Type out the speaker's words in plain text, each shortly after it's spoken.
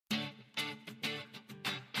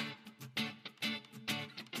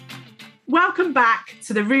Welcome back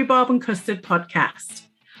to the Rhubarb and Custard podcast.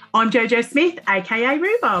 I'm Jojo Smith, aka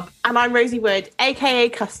Rhubarb. And I'm Rosie Wood, aka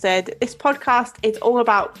Custard. This podcast is all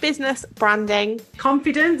about business, branding,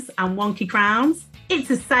 confidence and wonky crowns. It's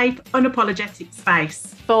a safe, unapologetic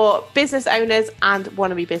space for business owners and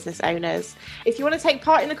wannabe business owners. If you want to take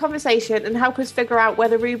part in the conversation and help us figure out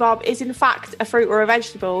whether rhubarb is in fact a fruit or a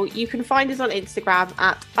vegetable, you can find us on Instagram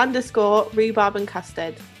at _rhubarb and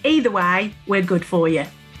custard. Either way, we're good for you.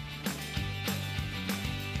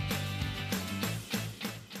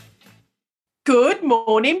 Good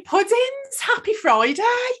morning, puddings. Happy Friday.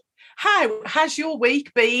 How has your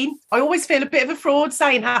week been? I always feel a bit of a fraud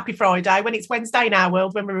saying happy Friday when it's Wednesday in our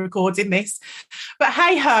world when we're recording this. But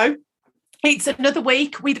hey ho, it's another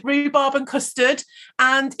week with rhubarb and custard,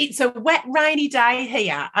 and it's a wet, rainy day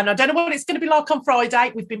here. And I don't know what it's going to be like on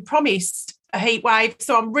Friday. We've been promised a heat wave,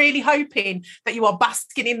 so I'm really hoping that you are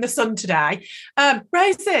basking in the sun today.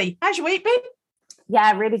 Rosie, how's your week been?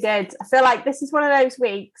 Yeah, really good. I feel like this is one of those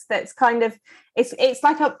weeks that's kind of it's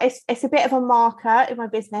a bit of a marker in my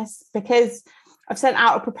business because I've sent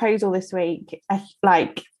out a proposal this week,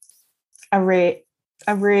 like you've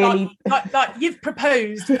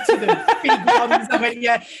proposed to the big ones, haven't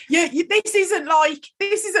you? This isn't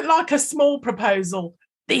like a small proposal.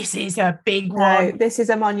 This is a big one. This is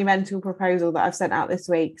a monumental proposal that I've sent out this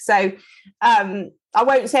week. So I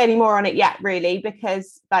won't say any more on it yet, really,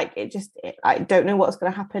 because I don't know what's going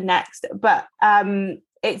to happen next. But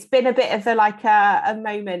it's been a bit of a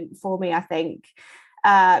moment for me, I think,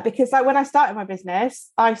 because when I started my business,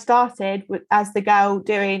 I started as the girl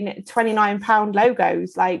doing £29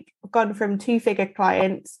 logos. I've gone from 2-figure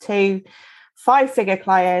clients to 5-figure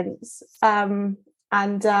clients, and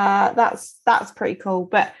that's pretty cool.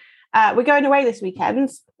 But we're going away this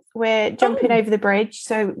weekend. We're jumping over the bridge,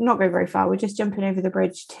 so not going very far. We're just jumping over the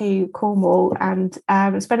bridge to Cornwall and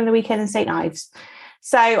spending the weekend in St Ives.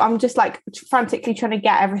 So I'm just frantically trying to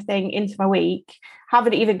get everything into my week.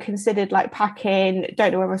 Haven't even considered packing.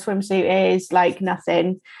 Don't know where my swimsuit is.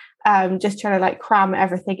 Nothing. Just trying to cram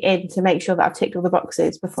everything in to make sure that I've ticked all the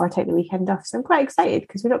boxes before I take the weekend off. So I'm quite excited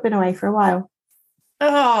because we've not been away for a while.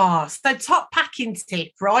 Oh, so top packing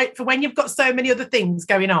tip, right? For when you've got so many other things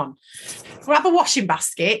going on. Grab a washing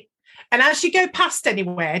basket, and as you go past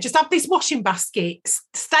anywhere, just have this washing basket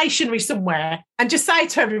stationary somewhere and just say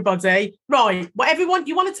to everybody, right, whatever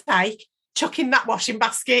you want to take, chuck in that washing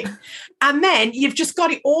basket. And then you've just got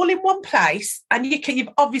it all in one place, and you're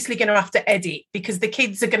obviously going to have to edit because the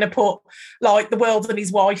kids are going to put The World and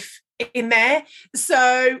His Wife in there.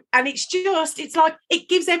 So, and it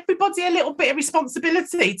gives everybody a little bit of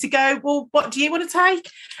responsibility to go, well, what do you want to take?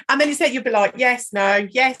 And then instead you'll be like, yes, no,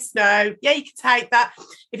 yeah, you can take that.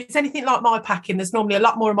 If it's anything like my packing, there's normally a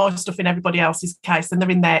lot more of my stuff in everybody else's case than there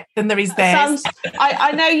is theirs.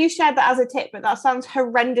 I know you shared that as a tip, but that sounds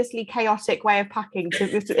horrendously chaotic way of packing.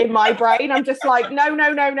 In my brain, I'm just like, no,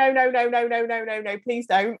 please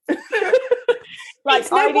don't.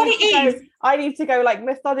 I need to go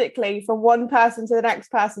methodically from one person to the next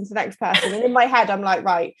person to the next person. And in my head, I'm like,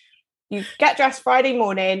 right, you get dressed Friday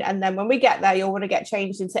morning, and then when we get there, you'll want to get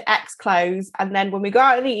changed into X clothes. And then when we go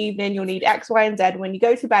out in the evening, you'll need X, Y, and Z. When you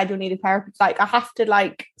go to bed, you'll need a pair of, I have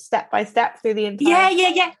to step by step through the entire.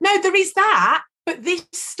 Yeah. No, there is that. But this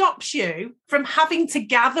stops you from having to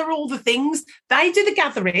gather all the things. They do the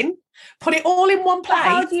gathering, put it all in one place. But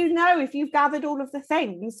how do you know if you've gathered all of the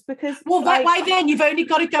things? Because that way then you've only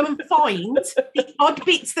got to go and find the odd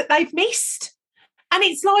bits that they've missed. And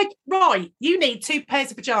it's right, you need 2 pairs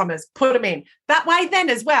of pyjamas, put them in. That way then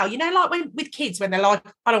as well, with kids, when they're like,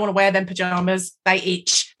 I don't want to wear them pyjamas, they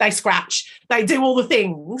itch, they scratch, they do all the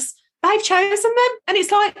things. They've chosen them. And it's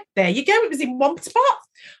there you go, it was in one spot.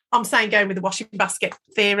 I'm saying going with the washing basket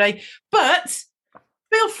theory, but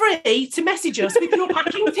feel free to message us with your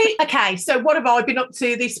packing tip. Okay, so what have I been up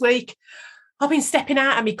to this week? I've been stepping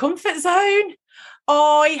out of my comfort zone.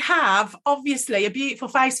 I have, obviously, a beautiful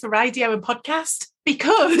face for radio and podcast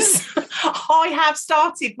because I have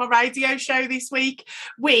started my radio show this week,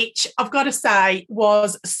 which I've got to say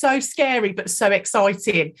was so scary but so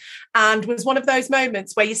exciting, and was one of those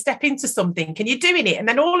moments where you step into something and you're doing it, and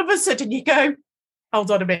then all of a sudden you go, hold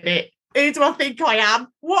on a minute, who do I think I am?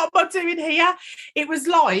 What am I doing here? It was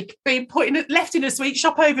like being left in a sweet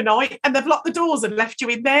shop overnight, and they've locked the doors and left you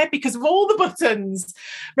in there because of all the buttons.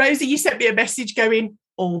 Rosie, you sent me a message going,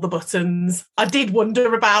 all the buttons. I did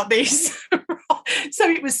wonder about this. So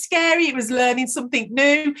it was scary. It was learning something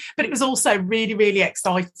new, but it was also really, really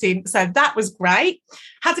exciting. So that was great.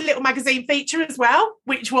 Had a little magazine feature as well,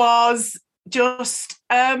 which was just,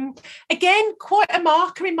 again, quite a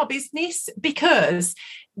marker in my business, because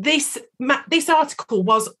this article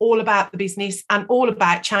was all about the business and all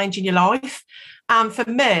about changing your life. And for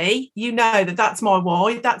me, you know that's my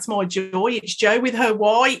why, that's my joy. It's Jo with her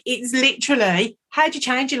why. It's literally, how do you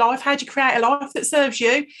change your life? How do you create a life that serves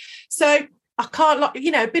you? So I can't,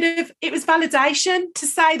 it was validation to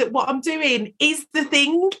say that what I'm doing is the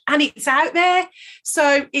thing and it's out there.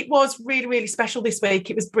 So it was really, really special this week.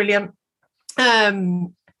 It was brilliant.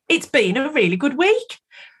 It's been a really good week.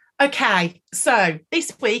 Okay, so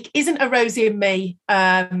this week isn't a Rosie and me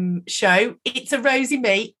show. It's a Rosie,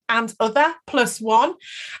 me and other plus one.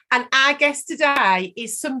 And our guest today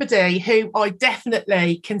is somebody who I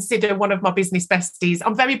definitely consider one of my business besties.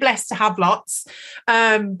 I'm very blessed to have lots,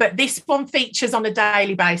 but this one features on a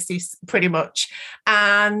daily basis pretty much.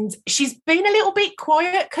 And she's been a little bit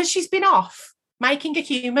quiet because she's been off making a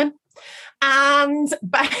human. And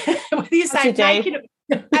whether you say making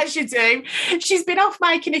as you do, she's been off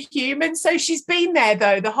making a human. So she's been there,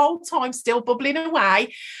 though, the whole time, still bubbling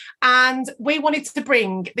away. And we wanted to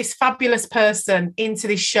bring this fabulous person into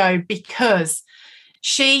this show because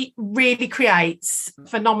she really creates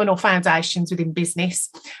phenomenal foundations within business.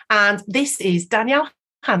 And this is Danielle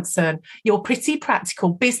Hansen, your pretty practical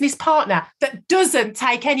business partner that doesn't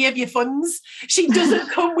take any of your funds. She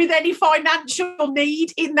doesn't come with any financial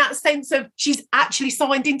need in that sense of she's actually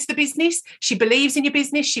signed into the business. She believes in your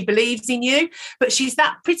business. She believes in you, but she's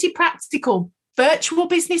that pretty practical virtual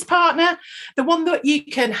business partner, the one that you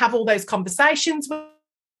can have all those conversations with.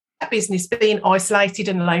 Business being isolated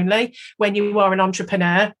and lonely when you are an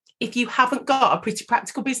entrepreneur. If you haven't got a pretty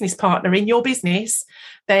practical business partner in your business,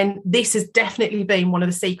 then this has definitely been one of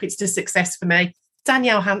the secrets to success for me.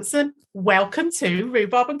 Danielle Hansen, welcome to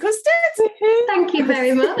Rhubarb and Custard. Thank you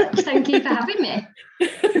very much. Thank you for having me.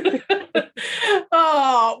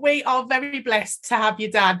 Oh, we are very blessed to have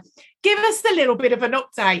you, Dan. Give us a little bit of an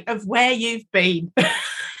update of where you've been.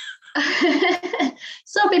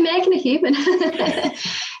 So I've been making a human.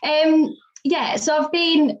 So I've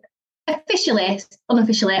been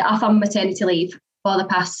unofficially off on maternity leave for the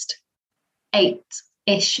past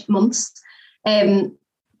 8-ish months.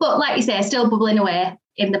 But like you say, still bubbling away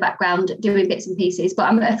in the background, doing bits and pieces. But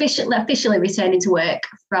I'm officially returning to work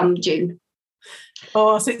from June.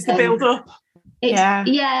 Oh, so it's the build-up.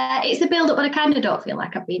 It's the build-up, but I kind of don't feel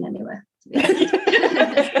like I've been anywhere.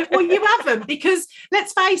 Well, you haven't, because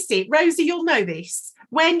let's face it, Rosie, you'll know this.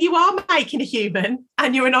 When you are making a human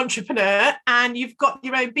and you're an entrepreneur and you've got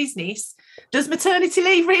your own business, does maternity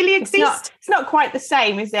leave really exist? It's not quite the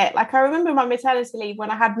same, is it? Like, I remember my maternity leave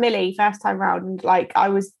when I had Millie first time round, like I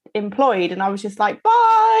was employed and I was just like,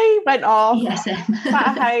 bye, went off, sat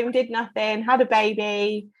at home, did nothing, had a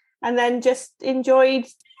baby, and then just enjoyed,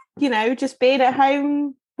 just being at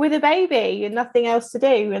home with a baby and nothing else to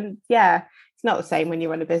do. And yeah, it's not the same when you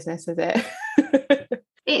run a business, is it?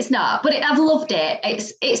 It's not, but I've loved it.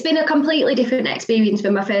 It's been a completely different experience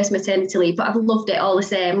from my first maternity leave, but I've loved it all the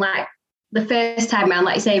same. Like the first time around,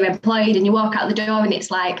 like you say, you're employed and you walk out the door and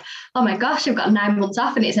it's like, oh my gosh, I've got 9 months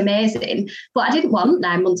off and it's amazing. But I didn't want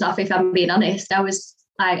 9 months off, if I'm being honest. I was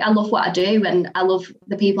like, I love what I do and I love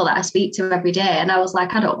the people that I speak to every day. And I was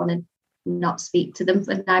like, I don't want to not speak to them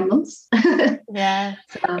for 9 months. Yeah.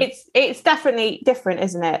 So. It's definitely different,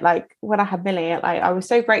 isn't it? Like when I had Millie, like I was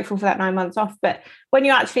so grateful for that 9 months off, but when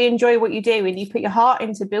you actually enjoy what you do and you put your heart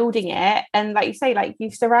into building it, and like you say, like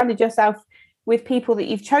you've surrounded yourself with people that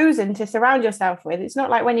you've chosen to surround yourself with. It's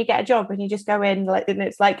not like when you get a job and you just go in, like, and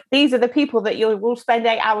it's like these are the people that you will spend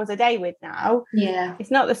 8 hours a day with now. Yeah,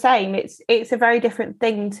 it's not the same. It's a very different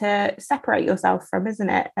thing to separate yourself from, isn't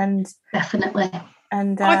it? And definitely.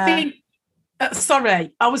 And I think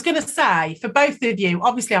sorry, I was going to say, for both of you,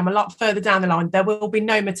 obviously I'm a lot further down the line. There will be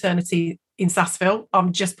no maternity in Sassville.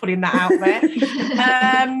 I'm just putting that out there.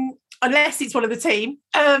 Unless it's one of the team.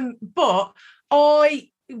 But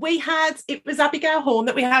it was Abigail Horn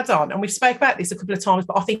that we had on, and we spoke about this a couple of times,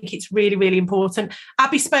 but I think it's really, really important.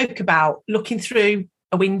 Abby spoke about looking through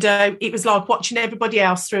a window. It was like watching everybody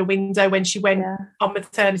else through a window when she went on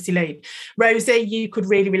maternity leave. Rosie, you could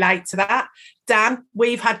really relate to that. Dan,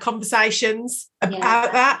 we've had conversations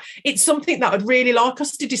about that. It's something that I'd really like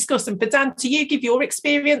us to discuss. And for Dan, to you give your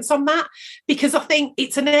experience on that, because I think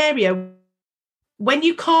it's an area when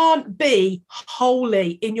you can't be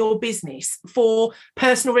wholly in your business for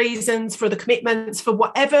personal reasons, for the commitments, for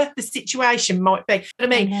whatever the situation might be. I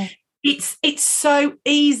mean, it's so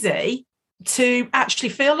easy to actually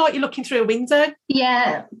feel like you're looking through a window.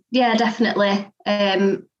 Yeah, definitely.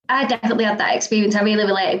 I definitely had that experience. I really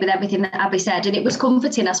related with everything that Abby said, and it was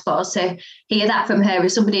comforting, I suppose, to hear that from her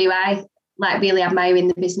as somebody who I like really admiring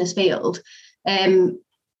the business field.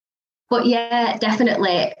 But yeah,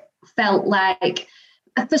 definitely felt like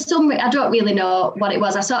for some reason, I don't really know what it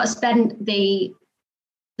was. I sort of spent the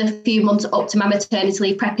few months up to my maternity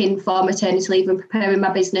leave prepping for maternity leave and preparing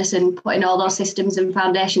my business and putting all those systems and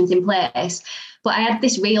foundations in place. But I had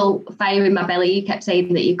this real fire in my belly. You kept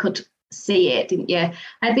saying that you could see it, didn't you? I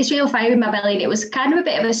had this real fire in my belly, and it was kind of a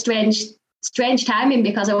bit of a strange timing,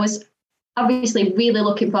 because I was obviously really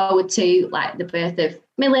looking forward to like the birth of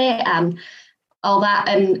Millie and all that,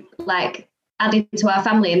 and like adding to our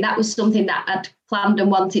family, and that was something that I'd planned and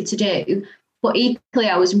wanted to do. But equally,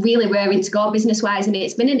 I was really raring to go business wise, and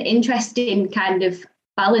it's been an interesting kind of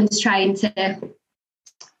balance trying to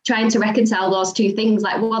reconcile those two things,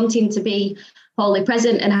 like wanting to be wholly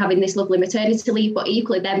present and having this lovely maternity leave, but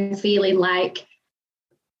equally then feeling like,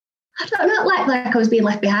 I don't know, like I was being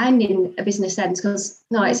left behind in a business sense, because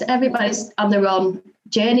no, it's everybody's on their own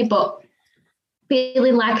journey, but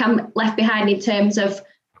feeling like I'm left behind in terms of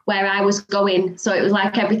where I was going. So it was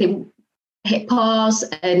like everything hit pause,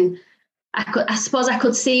 and I suppose I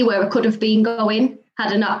could see where I could have been going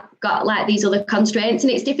had I not got like these other constraints.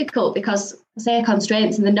 And it's difficult because I say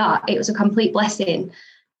constraints and they're not. It was a complete blessing,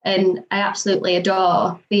 and I absolutely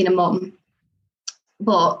adore being a mum.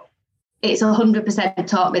 But it's 100%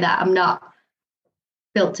 taught me that I'm not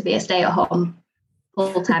built to be a stay-at-home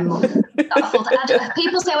full-time mum. Not full-time.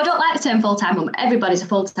 People say, I don't like the term full-time mum. Everybody's a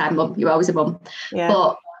full-time mum. You're always a mum. Yeah.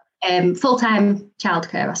 But full-time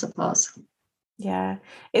childcare, I suppose. Yeah,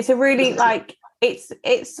 it's a really like it's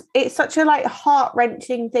such a like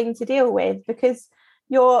heart-wrenching thing to deal with, because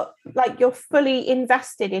you're fully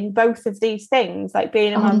invested in both of these things, like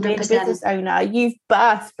being a mum, being a business owner. You've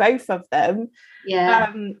birthed both of them.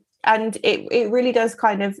 Yeah. And it really does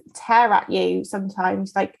kind of tear at you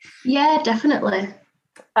sometimes. Like, yeah, definitely.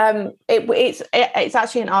 It's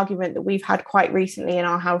actually an argument that we've had quite recently in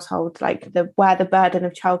our household, like where the burden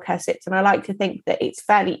of childcare sits, and I like to think that it's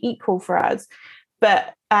fairly equal for us.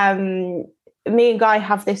 But me and Guy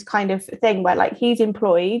have this kind of thing where like he's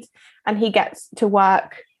employed and he gets to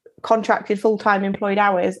work contracted full-time employed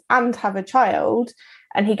hours and have a child,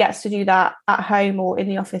 and he gets to do that at home or in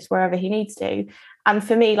the office, wherever he needs to. And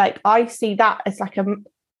for me, like I see that as like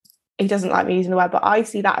he doesn't like me using the word, but I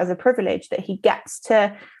see that as a privilege, that he gets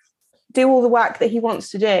to do all the work that he wants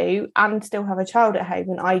to do and still have a child at home,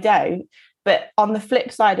 and I don't. But on the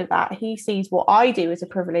flip side of that, he sees what I do as a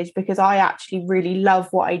privilege, because I actually really love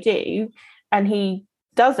what I do, and he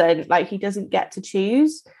doesn't get to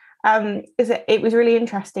choose. It was really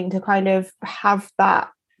interesting to kind of have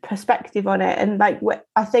that perspective on it. And like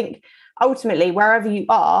I think ultimately, wherever you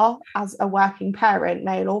are as a working parent,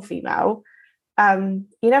 male or female,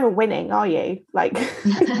 you're never winning, are you? Like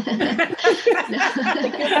you're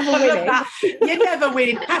never winning. You're never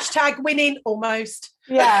winning. Hashtag winning almost.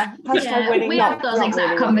 Yeah. Hashtag winning. We have those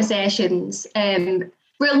exact conversations.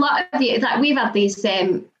 For a lot of years, like we've had these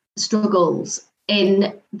struggles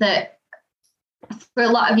in that. For a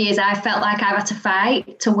lot of years, I felt like I had to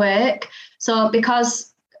fight to work. So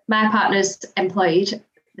because my partner's employed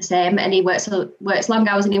the same, and he works long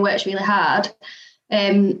hours and he works really hard,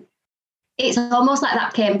 it's almost like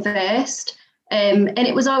that came first. And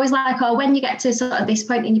it was always like, oh, when you get to sort of this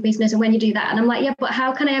point in your business and when you do that, and I'm like, yeah, but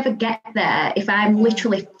how can I ever get there if I'm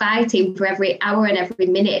literally fighting for every hour and every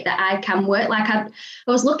minute that I can work? Like I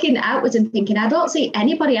was looking outwards and thinking, I don't see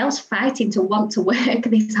anybody else fighting to want to work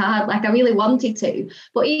this hard. Like I really wanted to,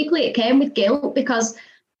 but equally it came with guilt, because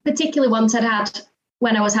particularly once I'd had,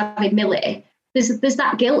 when I was having Millie, there's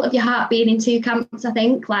that guilt of your heart being in two camps, I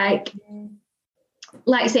think. Like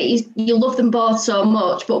I say, you love them both so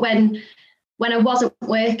much, but when I wasn't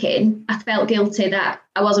working, I felt guilty that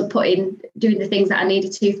I wasn't doing the things that I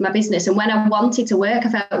needed to do for my business. And when I wanted to work, I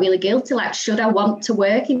felt really guilty. Like, should I want to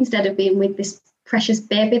work instead of being with this precious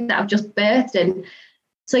baby that I've just birthed? And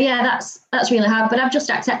so, yeah, that's really hard. But I've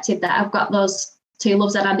just accepted that I've got those two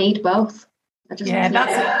loves and I need both. That's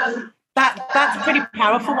pretty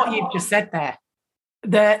powerful what you've just said there.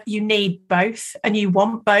 That you need both and you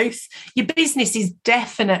want both. Your business is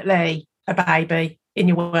definitely a baby in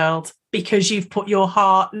your world, because you've put your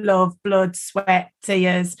heart, love, blood, sweat,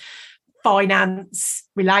 tears, finance,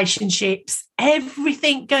 relationships,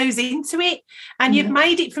 everything goes into it, and you've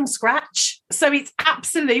made it from scratch. So it's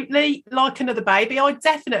absolutely like another baby.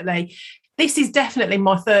 This is definitely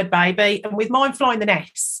my third baby, and with mine flying the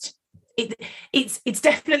nest, it's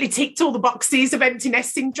definitely ticked all the boxes of empty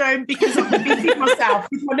nest syndrome, because I'm busy myself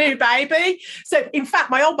with my new baby. So in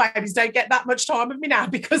fact, my old babies don't get that much time with me now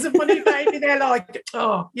because of my new baby. They're like,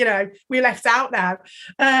 oh, we're left out now.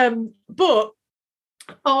 But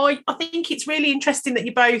I think it's really interesting that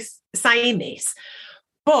you're both saying this,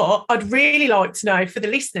 but I'd really like to know for the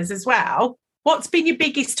listeners as well, what's been your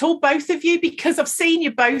biggest tool, both of you? Because I've seen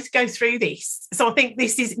you both go through this. So I think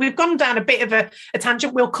we've gone down a bit of a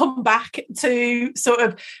tangent. We'll come back to sort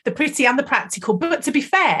of the pretty and the practical. But to be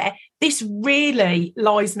fair, this really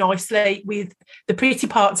lies nicely with the pretty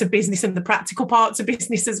parts of business and the practical parts of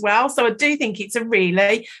business as well. So I do think it's a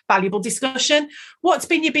really valuable discussion. What's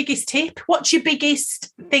been your biggest tip? What's your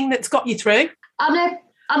biggest thing that's got you through? On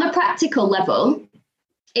a practical level,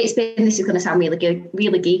 this is going to sound really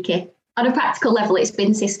geeky. On a practical level, it's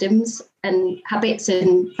been systems and habits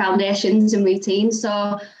and foundations and routines.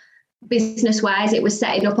 So business-wise, it was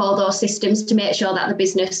setting up all those systems to make sure that the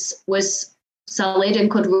business was solid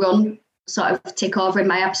and could run, sort of tick over in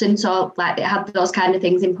my absence, or like it had those kind of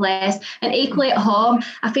things in place. And equally at home,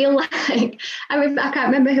 I feel like, I can't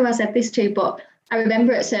remember who I said this to, but I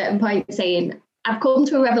remember at a certain point saying, I've come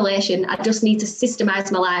to a revelation. I just need to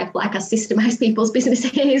systemize my life like I systemize people's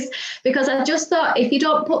businesses, because I just thought if you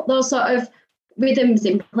don't put those sort of rhythms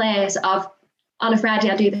in place of on a Friday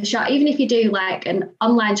I do the shop, even if you do like an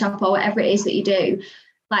online shop or whatever it is that you do,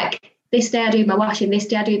 like this day I do my washing, this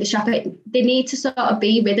day I do the shopping, they need to sort of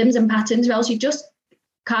be rhythms and patterns, or else you just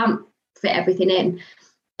can't fit everything in.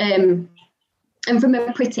 And from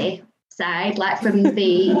a pretty side, like from a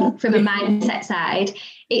mindset side,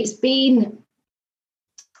 it's been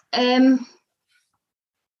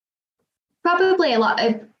probably a lot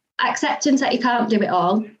of acceptance that you can't do it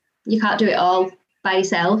all. You can't do it all by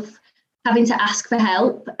yourself. Having to ask for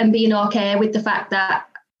help and being okay with the fact that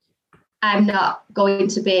I'm not going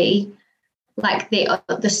to be like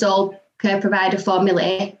the sole care provider for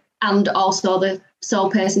Millie, and also the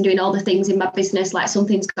sole person doing all the things in my business. Like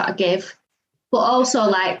something's got to give, but also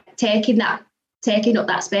like taking up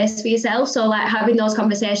that space for yourself. So like having those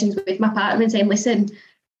conversations with my partner and saying, listen,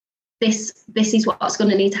 this is what's going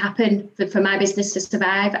to need to happen for my business to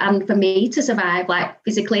survive and for me to survive, like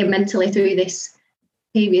physically and mentally through this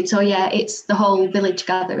period. So yeah, it's the whole village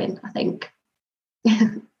gathering, I think. Yeah.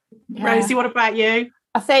 Rosie, what about you?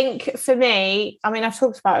 I think for me, I mean, I've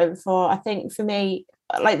talked about it before. I think for me,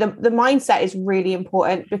 like the mindset is really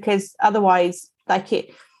important, because otherwise, like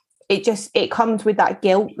it comes with that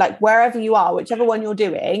guilt. Like wherever you are, whichever one you're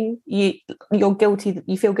doing, you're guilty.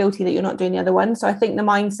 You feel guilty that you're not doing the other one. So I think the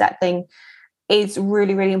mindset thing is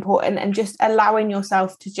really, really important, and just allowing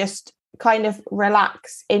yourself to just kind of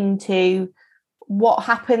relax into what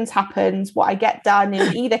happens. What I get done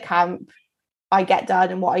in either camp, I get done,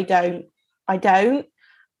 and what I don't.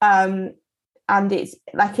 And it's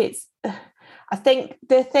like I think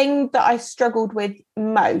the thing that I struggled with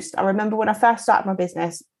most, I remember when I first started my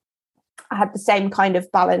business, I had the same kind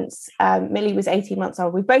of balance. Millie was 18 months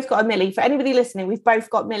old. We've both got a Millie. For anybody listening, we've both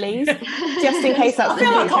got Millies, just in case that's I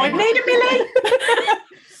feel like I need a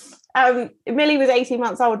Millie. Millie was 18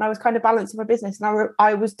 months old, and I was kind of balancing my business, and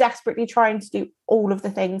I was desperately trying to do all of the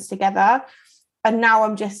things together. And now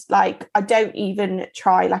I'm just like, I don't even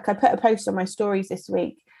try. Like I put a post on my stories this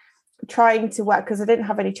week, trying to work, because I didn't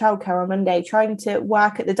have any childcare on Monday, trying to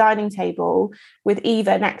work at the dining table with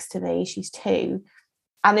Eva next to me. She's 2.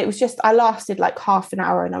 And it was just, I lasted like half an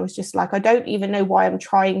hour, and I was just like, I don't even know why I'm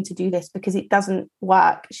trying to do this, because it doesn't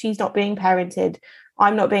work. She's not being parented.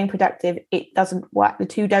 I'm not being productive. It doesn't work. The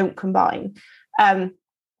two don't combine. And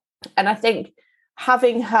I think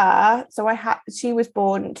having her, she was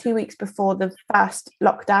born 2 weeks before the first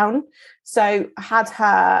lockdown. So I had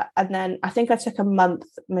her, and then I think I took a month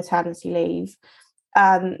maternity leave.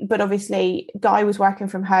 But obviously Guy was working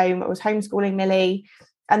from home. I was homeschooling Millie.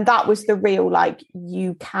 And that was the real, like,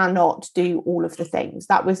 you cannot do all of the things.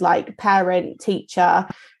 That was like parent, teacher,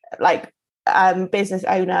 like business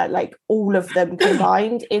owner, like all of them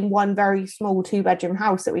combined in one very small 2-bedroom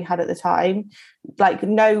house that we had at the time. Like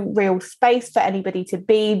no real space for anybody to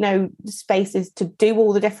be, no spaces to do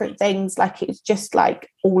all the different things. Like it's just like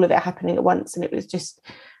all of it happening at once. And it was just,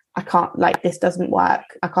 I can't, like, this doesn't work.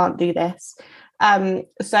 I can't do this.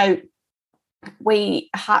 So we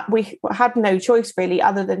had no choice really,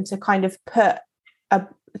 other than to kind of put a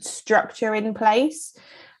structure in place,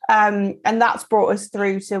 and that's brought us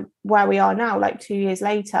through to where we are now, like 2 years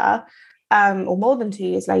later, or more than 2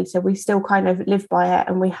 years later. We still kind of live by it,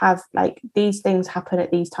 and we have like, these things happen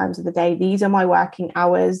at these times of the day, these are my working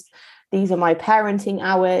hours, these are my parenting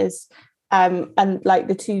hours, and like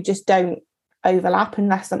the two just don't overlap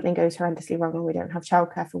unless something goes horrendously wrong and we don't have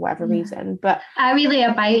childcare for whatever reason. But I really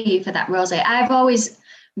admire you for that, Rosie. I've always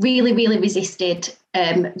really, really resisted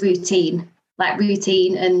routine. like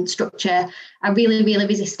routine and structure. I really, really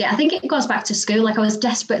resisted it. I think it goes back to school. Like I was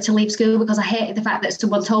desperate to leave school because I hated the fact that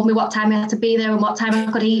someone told me what time I had to be there and what time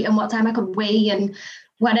I could eat and what time I could wee and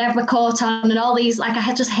whatever coat on and all these, like I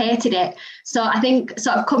had just hated it. So I think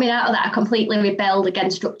sort of coming out of that, I completely rebelled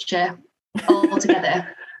against structure altogether.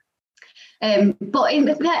 But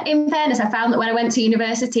in fairness, I found that when I went to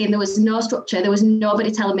university and there was no structure, there was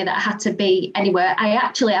nobody telling me that I had to be anywhere. I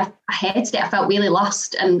hated it. I felt really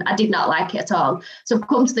lost and I did not like it at all. So I've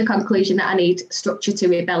come to the conclusion that I need structure to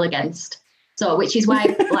rebel against. So, which is why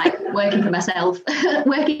like working for myself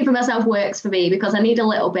works for me, because I need a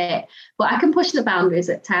little bit, but I can push the boundaries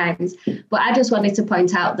at times. But I just wanted to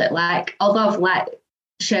point out that, like, although I've like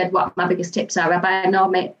shared what my biggest tips are, I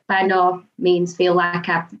by no means feel like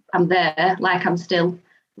I'm there, like I'm still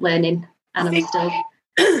learning and I'm still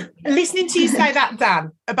listening to you say that,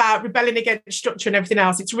 Dan, about rebelling against structure and everything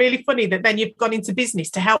else. It's really funny that then you've gone into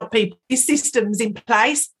business to help people with systems in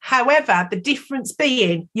place. However, the difference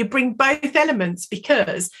being you bring both elements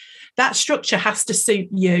because that structure has to suit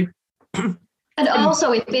you. And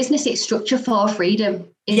also in business, it's structure for freedom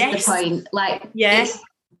is the point. Like,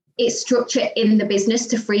 it's structure in the business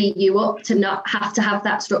to free you up to not have to have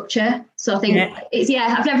that structure. So I think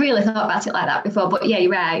I've never really thought about it like that before, but yeah,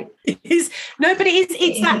 you're right. It's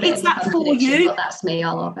that for you. But that's me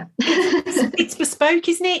all over. It's bespoke,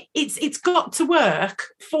 isn't it? It's got to work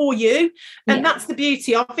for you. And that's the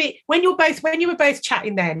beauty of it. When you were both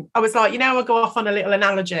chatting then, I was like, I'll go off on a little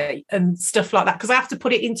analogy and stuff like that, because I have to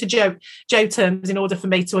put it into Joe terms in order for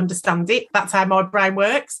me to understand it. That's how my brain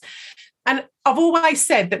works. And I've always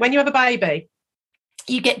said that when you have a baby,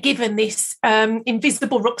 you get given this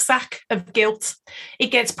invisible rucksack of guilt.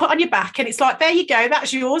 It gets put on your back and it's like, there you go,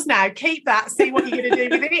 that's yours now. Keep that, see what you're going to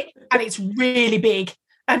do with it. And it's really big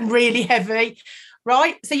and really heavy,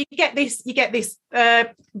 right? So you get this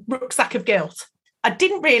rucksack of guilt. I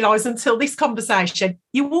didn't realise until this conversation,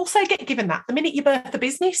 you also get given that the minute you birth a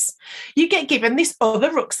business. You get given this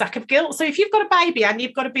other rucksack of guilt. So if you've got a baby and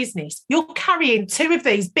you've got a business, you're carrying two of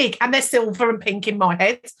these big, and they're silver and pink in my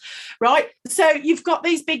head, right? So you've got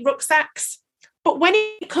these big rucksacks. But when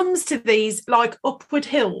it comes to these like upward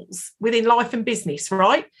hills within life and business,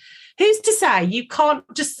 right, who's to say you can't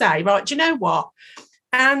just say, right, do you know what?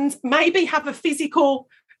 And maybe have a physical,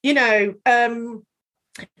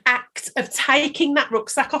 act of taking that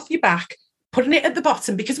rucksack off your back, putting it at the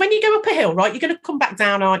bottom, because when you go up a hill, right, you're going to come back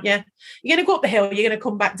down, aren't you? You're going to go up the hill, you're going to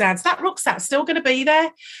come back down. So that rucksack's still going to be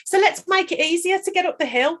there. So let's make it easier to get up the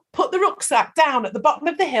hill. Put the rucksack down at the bottom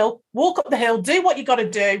of the hill, walk up the hill, do what you got to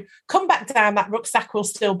do, come back down. That rucksack will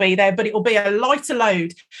still be there, but it will be a lighter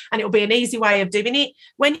load and it will be an easy way of doing it.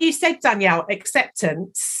 When you said, Danielle,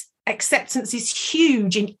 acceptance is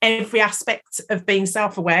huge in every aspect of being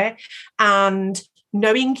self-aware and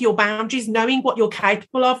knowing your boundaries, knowing what you're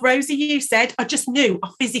capable of. Rosie, you said, I just knew I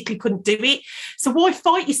physically couldn't do it. So why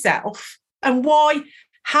fight yourself? And why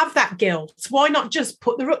have that guilt? Why not just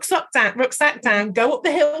put the rucksack down, go up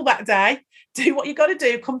the hill that day, do what you got to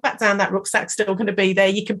do, come back down, that rucksack's still going to be there.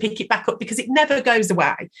 You can pick it back up because it never goes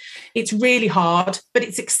away. It's really hard, but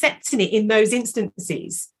it's accepting it in those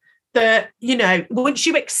instances that, once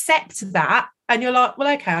you accept that and you're like,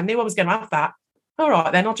 well, okay, I knew I was going to have that. All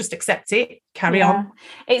right, then I'll just accept it, carry on.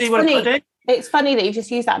 It's funny that you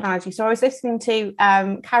just used that analogy. So I was listening to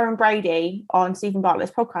Karen Brady on Stephen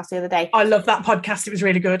Bartlett's podcast the other day. I love that podcast. It was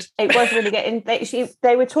really good. It was really good. And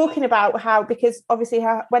they were talking about how, because obviously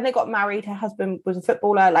when they got married, her husband was a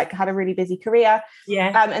footballer, like had a really busy career.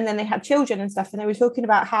 Yeah. And then they had children and stuff. And they were talking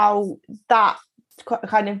about how that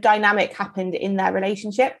kind of dynamic happened in their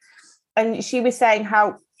relationship. And she was saying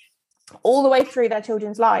how all the way through their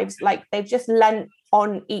children's lives, like they've just lent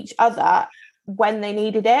on each other when they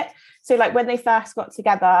needed it. So like when they first got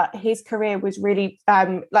together, his career was really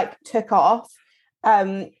took off,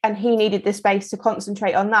 and he needed the space to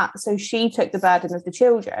concentrate on that. So she took the burden of the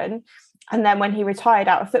children. And then when he retired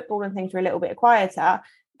out of football and things were a little bit quieter,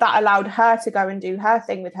 that allowed her to go and do her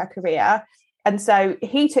thing with her career. And so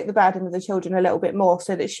he took the burden of the children a little bit more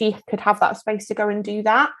so that she could have that space to go and do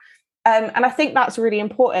that. And I think that's really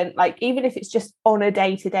important. Like, even if it's just on a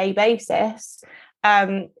day-to-day basis,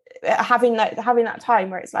 having that time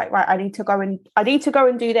where it's like, right, I need to go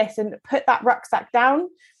and do this and put that rucksack down,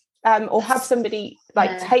 or have somebody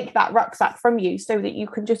take that rucksack from you so that you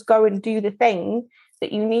can just go and do the thing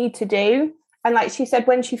that you need to do. And like she said,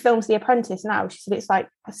 when she films The Apprentice now, she said it's like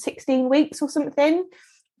 16 weeks or something.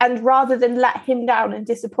 And rather than let him down and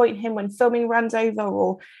disappoint him when filming runs over,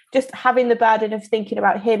 or just having the burden of thinking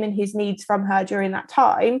about him and his needs from her during that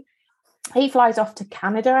time, he flies off to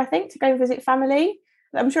Canada, I think, to go visit family.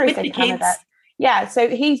 I'm sure he said Canada. Yeah, so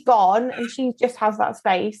he's gone and she just has that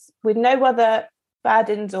space with no other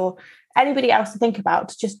burdens or anybody else to think about,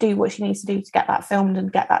 to just do what she needs to do to get that filmed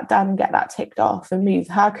and get that done and get that ticked off and move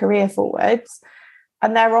her career forwards.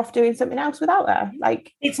 And they're off doing something else without her.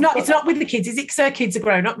 Like, it's not with the kids, is it? Because her kids are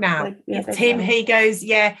grown up now. It's him. He goes,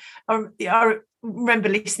 I remember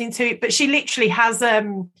listening to it, but she literally has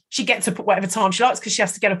she gets up at whatever time she likes, because she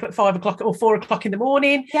has to get up at 5 o'clock or 4 o'clock in the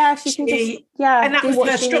morning. Yeah, she can just and that was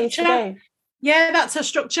her structure. Yeah, that's her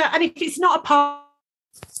structure. And if it's not a part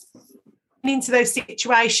into those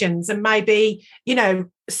situations, and maybe, you know,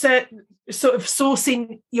 sort of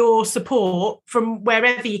sourcing your support from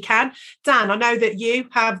wherever you can. Dan, I know that you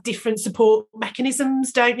have different support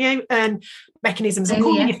mechanisms, don't you? And mechanisms, I'm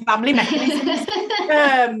calling you family mechanisms.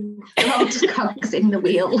 All just cogs in the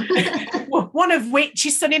wheel. One of which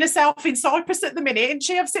is sunning herself in Cyprus at the minute, and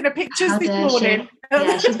I've seen her pictures this morning.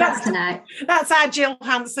 Yeah, she's back tonight. That's our Jill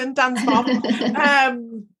Hansen, Dan's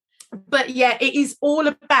mom. But yeah, it is all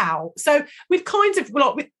about. So we've kind of,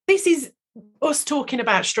 this is us talking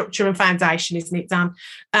about structure and foundation, isn't it, Dan?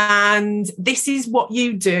 And this is what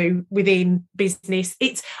you do within business.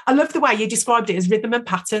 I love the way you described it as rhythm and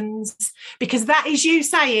patterns, because that is you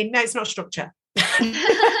saying, no, it's not structure.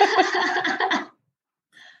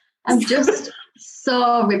 I'm just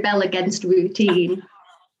so rebel against routine.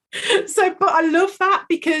 So, but I love that,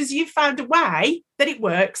 because you found a way that it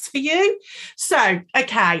works for you. So,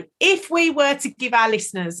 okay, if we were to give our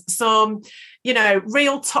listeners some, you know,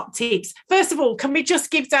 real top tips, first of all, can we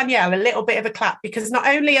just give Danielle a little bit of a clap? Because not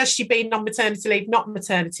only has she been on maternity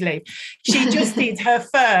leave, she just did her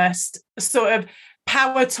first sort of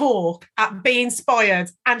power talk at Be Inspired,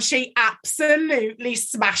 and she absolutely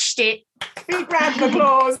smashed it. Big round of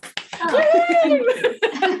applause.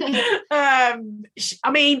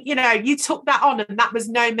 I mean, you know, you took that on, and that was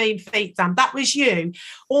no mean feat, Dan. That was you,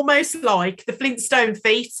 almost like the Flintstone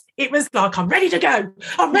feat. It was like, I'm ready to go.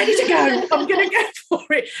 I'm going to go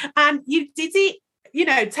for it. And you did it. You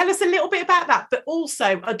know, tell us a little bit about that. But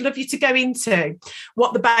also, I'd love you to go into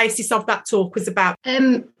what the basis of that talk was about.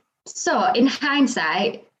 So in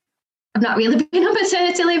hindsight, I've not really been on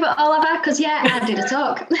maternity leave at all, have I? Because, I did a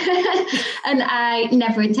talk. And I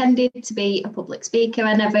never intended to be a public speaker.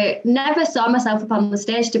 I never saw myself up on the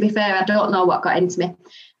stage, to be fair. I don't know what got into me.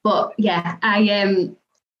 But, I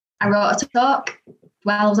wrote a talk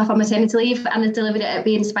while I was off on maternity leave, and I delivered it at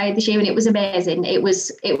Be Inspired this year, and it was amazing. It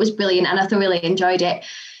was brilliant, and I thoroughly enjoyed it.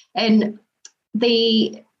 And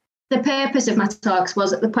the purpose of my talks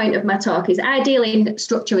was, at the point of my talk, is ideally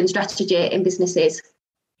structure and strategy in businesses.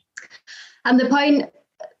 And the point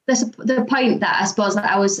that I suppose that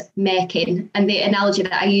I was making, and the analogy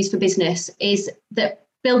that I use for business, is that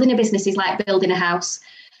building a business is like building a house,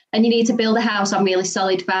 and you need to build a house on really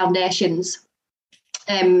solid foundations.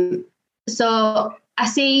 So I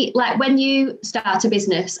see, like, when you start a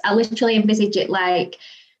business, I literally envisage it like,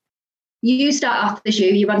 you start off the shoe,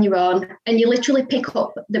 you're on your own, and you literally pick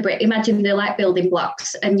up the brick. Imagine they're like building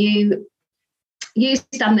blocks, and you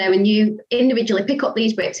stand there and you individually pick up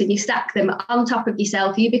these bricks and you stack them on top of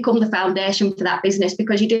yourself. You become the foundation for that business,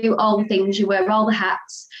 because you do all the things, you wear all the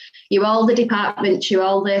hats, you're all the departments, you're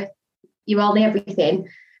all the everything.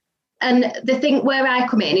 And the thing where I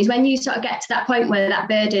come in is when you sort of get to that point where that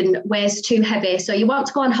burden weighs too heavy. So you want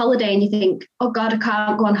to go on holiday and you think, oh God, I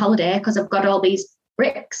can't go on holiday because I've got all these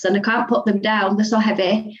bricks and I can't put them down, they're so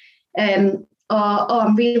heavy. Or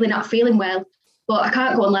I'm really not feeling well, but I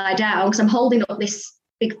can't go and lie down because I'm holding up this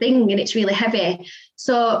big thing and it's really heavy.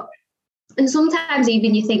 So, and sometimes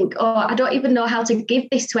even you think, oh, I don't even know how to give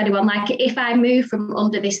this to anyone. Like, if I move from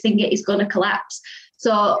under this thing, it is going to collapse.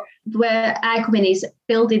 So where I come in is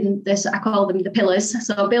building this, I call them the pillars.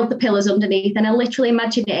 So I build the pillars underneath, and I literally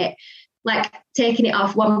imagine it like taking it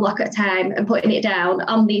off one block at a time and putting it down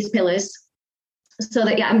on these pillars, so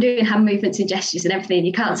that, I'm doing hand movements and gestures and everything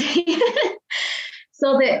you can't see.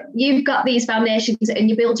 So that you've got these foundations and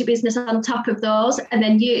you build your business on top of those, and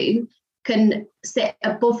then you can sit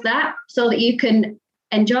above that so that you can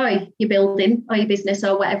enjoy your building or your business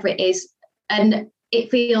or whatever it is. And it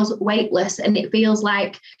feels weightless, and it feels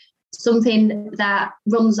like something that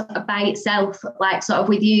runs by itself, like sort of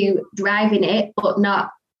with you driving it, but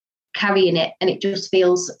not carrying it. And it just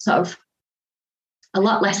feels sort of a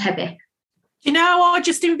lot less heavy. You know, I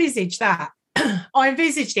just envisaged that. I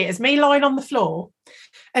envisaged it as me lying on the floor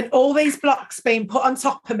and all these blocks being put on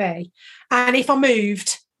top of me. And if I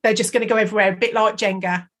moved, they're just going to go everywhere, a bit like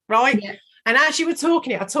Jenga, right? Yeah. And as you were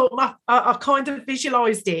talking it, I kind of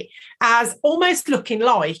visualised it as almost looking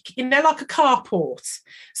like, you know, like a carport.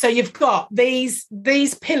 So you've got these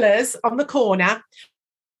pillars on the corner,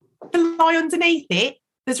 to lie underneath it,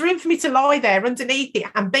 There's room for me to lie there underneath it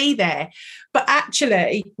and be there. But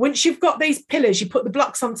actually, once you've got these pillars, you put the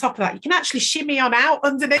blocks on top of that, you can actually shimmy on out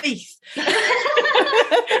underneath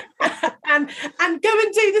and go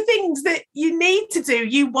and do the things that you need to do,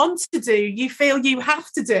 you want to do, you feel you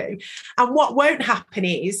have to do. And what won't happen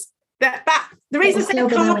is that the reason I say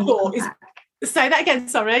carport is... Say that again,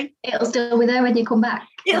 sorry. It'll still be there when you come back.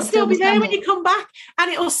 It'll still be there when you come back,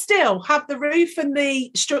 and it'll still have the roof and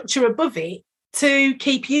the structure above it to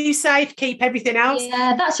keep you safe, keep everything else.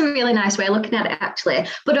 Yeah, that's a really nice way of looking at it, actually.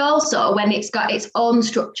 But also, when it's got its own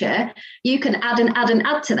structure, you can add and add and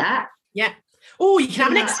add to that. Yeah. Oh, you can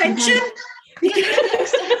have an extension.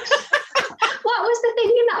 What was the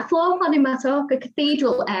thing in that floor plan in my talk? A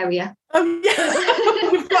cathedral area.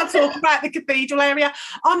 Yeah. We've got to talk about the cathedral area.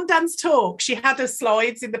 On Dan's talk, she had her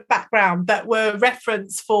slides in the background that were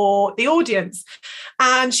reference for the audience.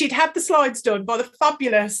 And she'd had the slides done by the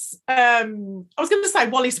fabulous, I was going to say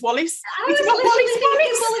Wallace Wallace. It's not Wallace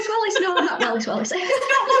Wallace. No, not Wallace Wallace. It's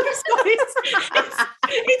not Wallace Wallace.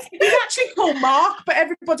 He's actually called Mark, but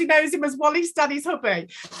everybody knows him as Wallace, Danny's hubby.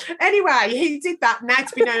 Anyway, he did that, now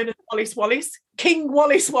to be known as Wallace Wallace, King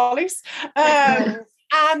Wallace Wallace.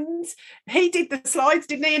 And he did the slides,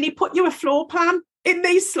 didn't he? And he put you a floor plan in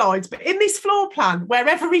these slides. But in this floor plan,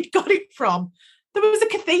 wherever he'd got it from, there was a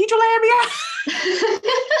cathedral area.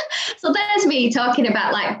 So there's me talking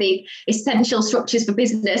about like the essential structures for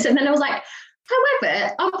business. And then I was like,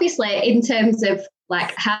 however, obviously, in terms of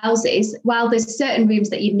like houses, while there's certain rooms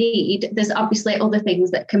that you need, there's obviously other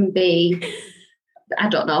things that can be, I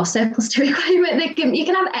don't know, surplus to requirement. You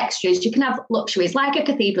can have extras, you can have luxuries, like a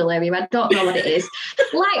cathedral area. I don't know what it is.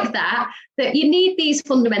 Like that you need these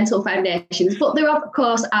fundamental foundations. But there, of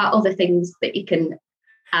course, are other things that you can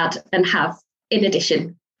add and have in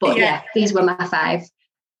addition. But yeah these were my 5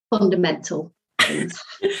 fundamental things.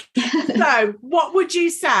 So what would you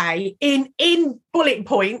say in bullet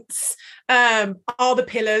points are the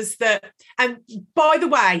pillars that, and by the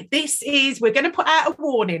way, we're going to put out a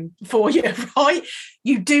warning for you, right?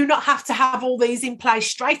 You do not have to have all these in place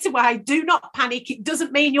straight away. Do not panic. It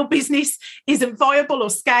doesn't mean your business isn't viable or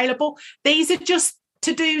scalable. These are just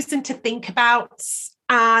to-dos and to think about.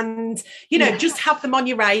 And, just have them on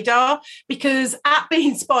your radar, because at Be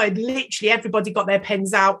Inspired, literally everybody got their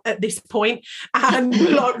pens out at this point and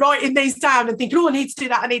like writing these down and thinking, I need to do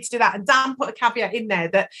that. And Dan put a caveat in there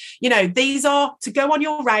that, these are to go on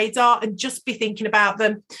your radar and just be thinking about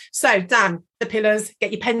them. So, Dan, the pillars,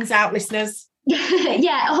 get your pens out, listeners.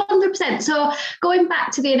 Yeah, 100%. So going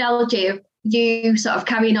back to the analogy of you sort of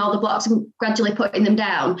carrying all the blocks and gradually putting them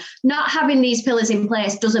down, not having these pillars in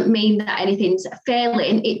place doesn't mean that anything's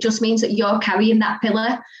failing. It just means that you're carrying that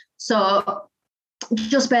pillar. So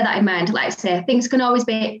just bear that in mind. Like I say, things can always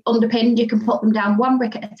be underpinned. You can put them down one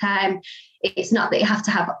brick at a time. It's not that you have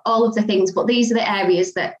to have all of the things, but these are the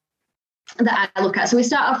areas that I look at. So we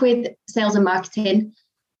start off with sales and marketing.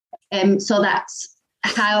 So that's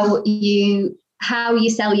how you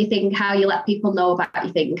sell your thing, how you let people know about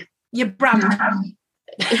your thing. Your brand.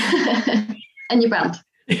 And your brand.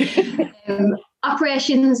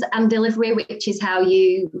 Operations and delivery, which is how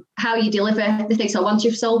you deliver the thing. So once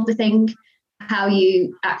you've sold the thing, how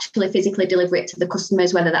you actually physically deliver it to the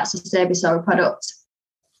customers, whether that's a service or a product.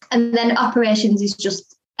 And then operations is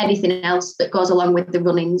just anything else that goes along with the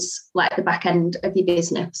runnings, like the back end of your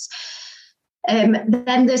business.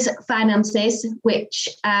 Then there's finances, which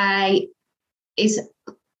is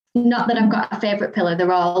not that I've got a favourite pillar.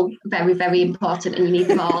 They're all very, very important and you need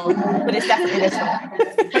them all. But it's definitely this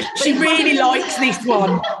one. She really likes this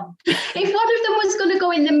one. If one of them was going to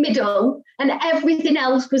go in the middle and everything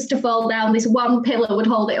else was to fall down, this one pillar would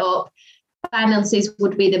hold it up. Finances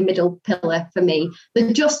would be the middle pillar for me.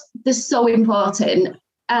 They're so important.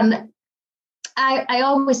 And I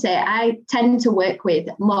always say I tend to work with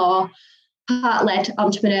more heart-led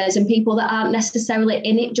entrepreneurs and people that aren't necessarily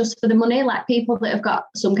in it just for the money, like people that have got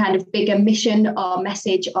some kind of bigger mission or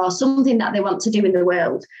message or something that they want to do in the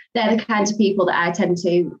world. They're the kinds of people that I tend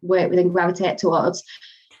to work with and gravitate towards.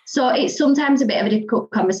 So it's sometimes a bit of a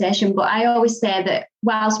difficult conversation, but I always say that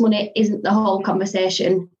whilst money isn't the whole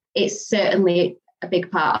conversation, it's certainly a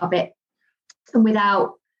big part of it. And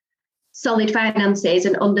without solid finances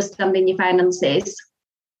and understanding your finances,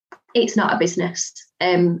 it's not a business.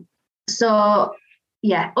 So,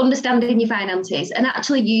 yeah, understanding your finances and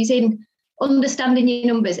actually understanding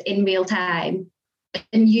your numbers in real time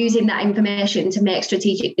and using that information to make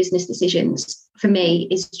strategic business decisions, for me,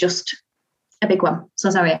 is just a big one. So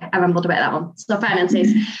sorry, I rambled about that one. So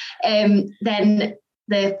finances. Then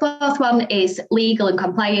the fourth one is legal and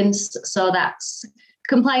compliance. So that's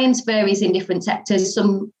compliance varies in different sectors.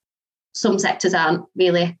 Some some sectors aren't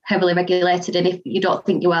really heavily regulated, and if you don't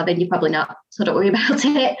think you are, then you're probably not, so don't worry about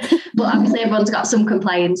it. But obviously everyone's got some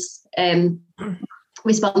compliance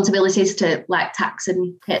responsibilities to like tax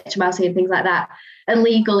and HMRC and things like that, and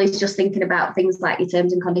legal is just thinking about things like your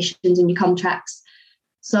terms and conditions and your contracts.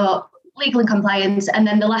 So legal and compliance, and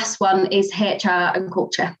then the last one is HR and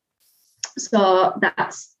culture. So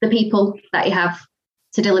that's the people that you have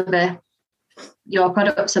to deliver your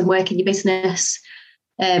products and work in your business.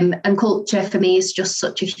 And culture for me is just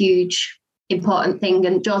such a huge, important thing.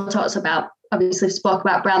 And Joe talks about, obviously spoke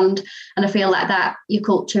about brand, and I feel like that your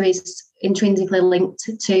culture is intrinsically linked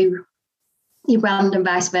to your brand and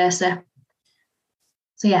vice versa.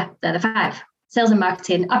 So yeah, they're the 5. Sales and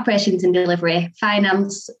marketing, operations and delivery,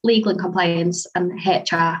 finance, legal and compliance, and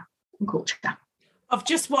HR and culture. I've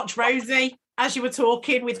just watched Rosie as you were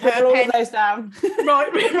talking with her all pen. Those down.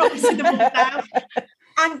 Right, writing them all down.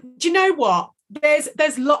 And do you know what?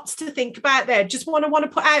 There's lots to think about there. Just want to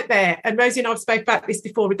put out there, and Rosie and I have spoke about this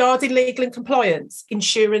before, regarding legal and compliance,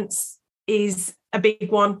 insurance is a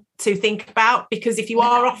big one to think about, because if you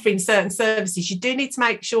are offering certain services, you do need to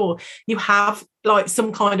make sure you have like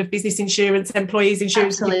some kind of business insurance, employees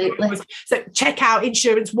insurance. Absolutely. So check out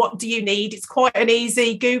insurance. What do you need? It's quite an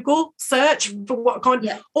easy Google search for what kind,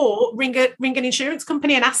 or ring an insurance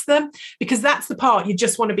company and ask them, because that's the part you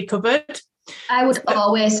just want to be covered. I would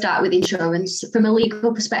always start with insurance. From a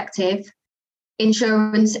legal perspective,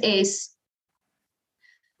 insurance is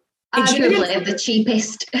arguably the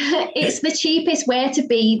cheapest. It's the cheapest way to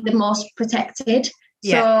be the most protected.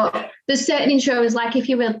 Yeah. So there's certain insurance, like if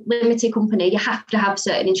you're a limited company, you have to have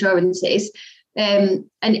certain insurances. And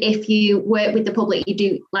if you work with the public,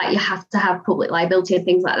 you have to have public liability and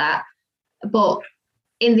things like that. But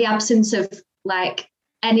in the absence of like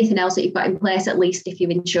anything else that you've got in place, at least if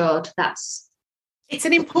you're insured, it's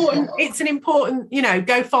an important,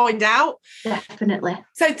 go find out. Definitely.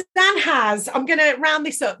 So Dan has, I'm going to round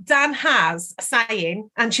this up. Dan has a saying,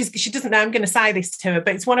 and she doesn't know I'm going to say this to her,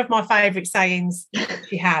 but it's one of my favourite sayings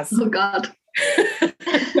she has. Oh, God.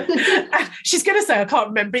 She's going to say, I can't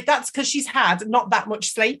remember it. That's because she's had not that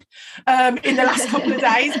much sleep in the last couple of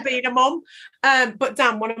days being a mum. But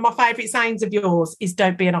Dan, one of my favourite sayings of yours is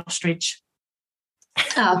don't be an ostrich.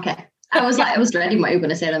 Oh, okay. I was ready what you were going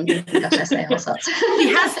to say. I'm thinking, gosh, I say all sorts. She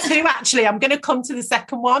has 2, actually. I'm going to come to the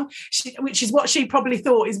second one, which is what she probably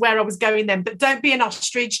thought is where I was going then. But don't be an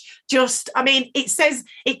ostrich. It says,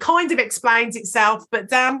 it kind of explains itself. But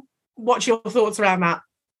Dan, what's your thoughts around that?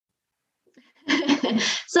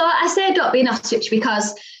 So I say don't be an ostrich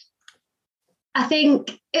because I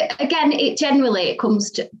think, it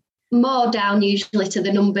comes to more down usually to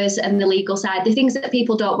the numbers and the legal side, the things that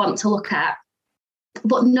people don't want to look at.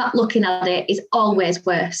 But not looking at it is always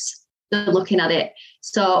worse than looking at it.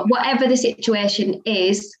 So whatever the situation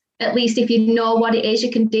is, at least if you know what it is, you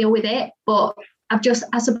can deal with it. But I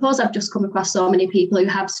suppose I've just come across so many people who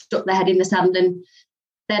have stuck their head in the sand and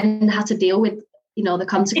then had to deal with, the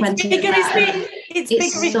consequences. It's bigger, isn't it?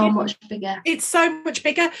 It's so much bigger. It's so much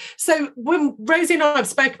bigger. So when Rosie and I have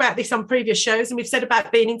spoke about this on previous shows, and we've said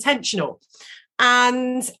about being intentional.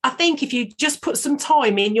 And I think if you just put some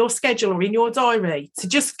time in your schedule or in your diary to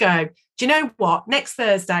just go, do you know what? Next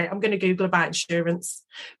Thursday, I'm going to Google about insurance.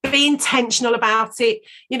 Be intentional about it.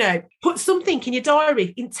 Put something in your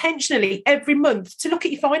diary intentionally every month to look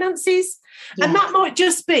at your finances. Yeah. And that might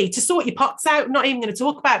just be to sort your pots out. I'm not even going to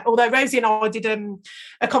talk about, although Rosie and I did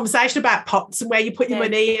a conversation about pots and where you put your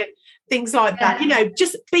money and things like that.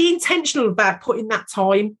 Just be intentional about putting that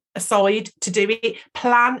time aside to do it.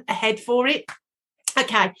 Plan ahead for it.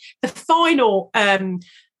 Okay, the final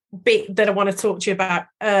bit that I want to talk to you about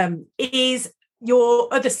is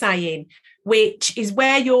your other saying, which is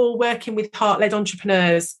where you're working with heart-led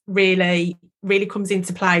entrepreneurs really, really comes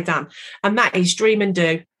into play, Dan, and that is dream and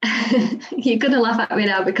do. You're going to laugh at me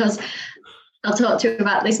now because I'll talk to you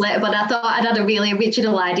about this later, but I thought I'd had a really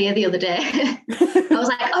original idea the other day. I was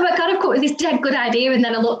like, oh my God, I've come up with this dead good idea. And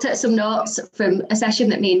then I looked at some notes from a session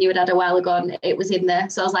that me and you had a while ago and it was in there.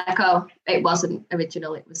 So I was like, oh, it wasn't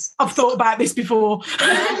original. It was. I've thought about this before.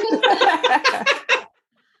 I've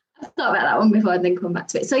thought about that one before and then come back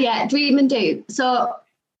to it. So yeah, dream and do. So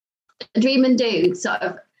dream and do sort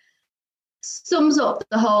of sums up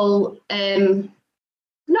the whole,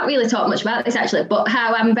 not really talk much about this actually, but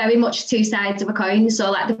how I'm very much 2 sides of a coin. So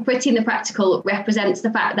like the pretty and the practical represents the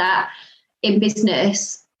fact that in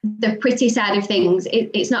business, the pretty side of things,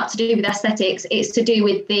 it's not to do with aesthetics, it's to do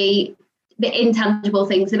with the intangible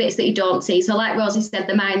things, the bits that you don't see. So like Rosie said,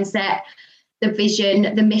 the mindset, the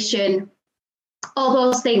vision, the mission, all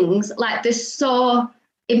those things, like they're so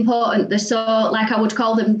important. They're so, like, I would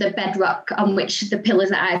call them the bedrock on which the pillars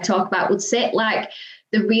that I talk about would sit. Like,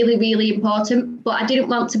 they're really, really important. But I didn't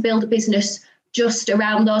want to build a business just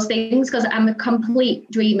around those things, because I'm a complete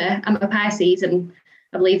dreamer. I'm a Pisces, and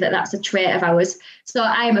I believe that that's a trait of ours. So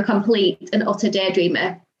I am a complete and utter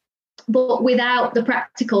daydreamer. But without the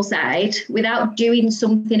practical side, without doing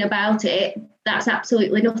something about it, that's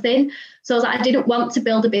absolutely nothing. So I didn't want to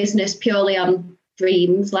build a business purely on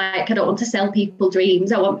dreams. Like, I don't want to sell people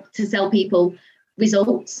dreams. I want to sell people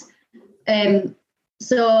results. But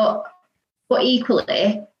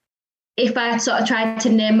equally, if I sort of tried to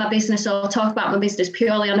name my business or talk about my business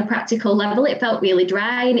purely on a practical level, it felt really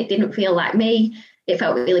dry and it didn't feel like me. It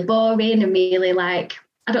felt really boring and really, like,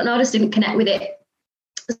 I don't know, I just didn't connect with it.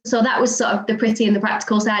 So that was sort of the pretty and the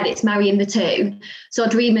practical side. It's marrying the two. So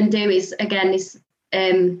Dream and Do is a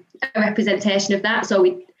representation of that. So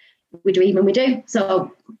we dream and we do.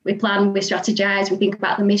 So we plan, we strategize, we think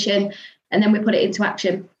about the mission, and then we put it into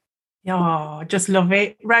action. Oh, just love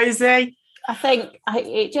it. Rosie? I think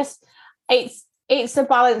it's a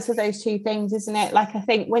balance of those two things, isn't it? Like, I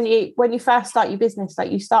think when you first start your business,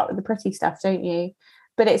 like, you start with the pretty stuff, don't you?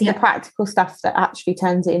 But it's the practical stuff that actually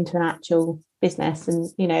turns it into an actual business, and,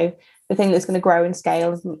 you know, the thing that's going to grow and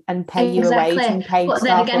scale and pay you a wage and pay but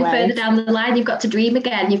staff then again, a wage. further down the line, you've got to dream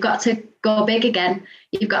again. You've got to go big again.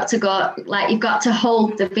 You've got to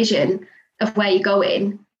hold the vision of where you're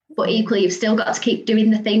going. But equally, you've still got to keep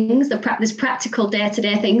doing the things. There's practical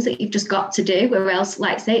day-to-day things that you've just got to do, or else,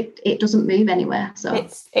 like, say, it doesn't move anywhere. So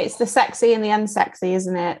it's the sexy and the unsexy,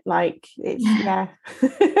 isn't it? Like, it's yeah.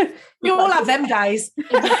 You all have them days.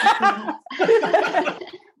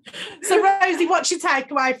 So, Rosie, what's your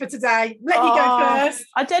takeaway for today? Let you go first.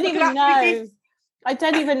 I don't even know. I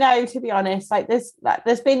don't even know, to be honest. Like, there's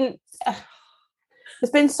been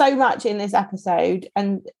so much in this episode,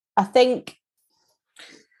 and I think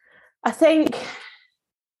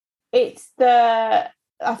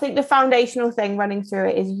the foundational thing running through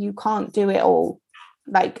it is you can't do it all.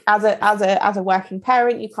 Like, as a working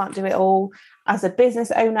parent, you can't do it all. As a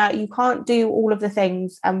business owner, you can't do all of the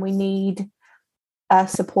things, and we need a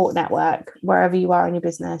support network wherever you are in your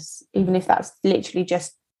business, even if that's literally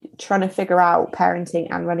just trying to figure out parenting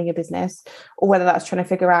and running a business, or whether that's trying to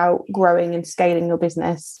figure out growing and scaling your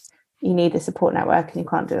business. You need a support network, and you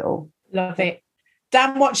can't do it all. Love it.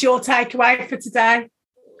 Dan, what's your takeaway for today?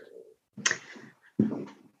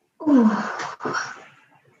 On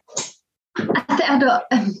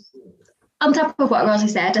top of what Rosie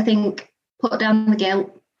said, I think put down the guilt.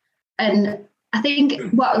 And I think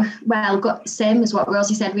same as what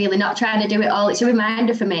Rosie said, really not trying to do it all. It's a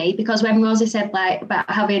reminder for me, because when Rosie said, like, about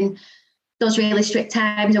having those really strict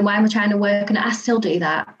times and why we're trying to work, and I still do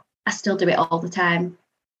that. I still do it all the time.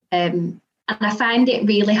 And I find it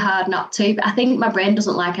really hard not to, but I think my brain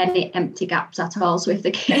doesn't like any empty gaps at all. So if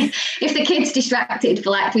the kid's distracted for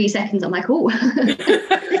like 3 seconds, I'm like, oh.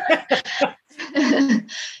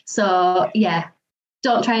 So yeah,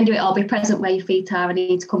 don't try and do it all. Be present where your feet are. I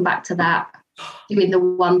need to come back to that, doing the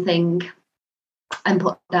one thing, and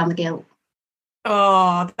put down the guilt.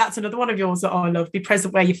 Oh, that's another one of yours that I love. Be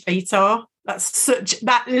present where your feet are.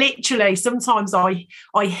 That literally, sometimes I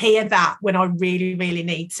hear that when I really, really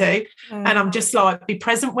need to. And I'm just like, be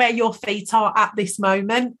present where your feet are at this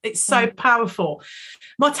moment. It's so powerful.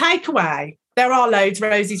 My takeaway, there are loads,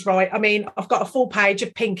 Rosie's right. I mean, I've got a full page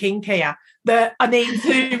of pink ink here that I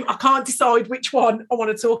can't decide which one I want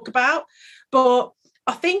to talk about. But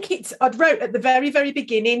I think I'd wrote at the very, very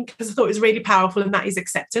beginning, because I thought it was really powerful, and that is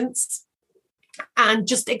acceptance. And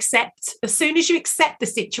just accept. As soon as you accept the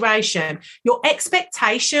situation, your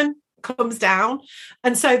expectation comes down,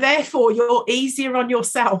 and so therefore you're easier on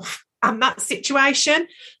yourself and that situation.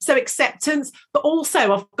 So acceptance, but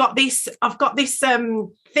also I've got this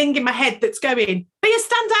thing in my head that's going, be a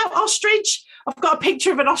standout ostrich. I've got a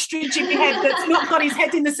picture of an ostrich in my head that's not got his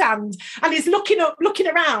head in the sand, and he's looking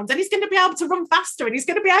around, and he's going to be able to run faster, and he's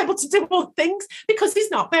going to be able to do all things because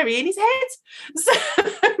he's not burying his head. So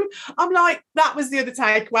I'm like, that was the other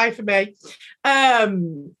takeaway for me.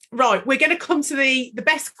 Right, we're going to come to the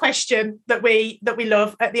best question that we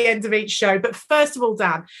love at the end of each show. But first of all,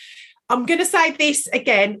 Dan, I'm going to say this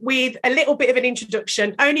again with a little bit of an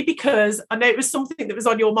introduction, only because I know it was something that was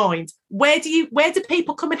on your mind. Where do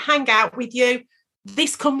people come and hang out with you?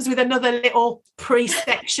 This comes with another little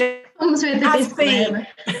pre-section. Comes with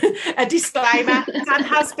a disclaimer. Dan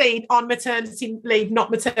has been on maternity leave,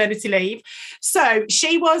 not maternity leave. So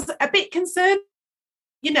she was a bit concerned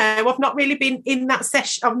you know, I've not really been in that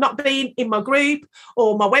session. I've not been in my group,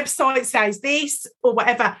 or my website says this or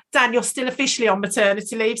whatever. Dan, you're still officially on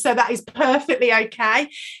maternity leave, so that is perfectly okay.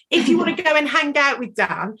 If you want to go and hang out with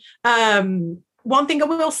Dan, one thing I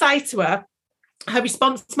will say to her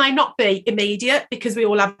response may not be immediate because we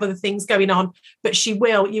all have other things going on, but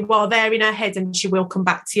you are there in her head and she will come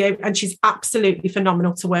back to you, and she's absolutely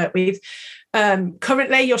phenomenal to work with.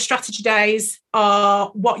 Currently, your strategy days are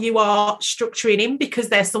what you are structuring in, because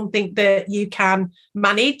there's something that you can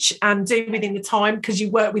manage and do within the time, because you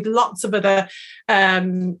work with lots of other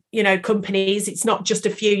companies. It's not just a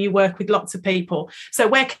few, you work with lots of people. So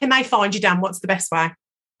where can they find you, Dan? What's the best way?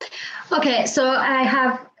 Okay, so I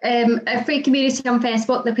have a free community on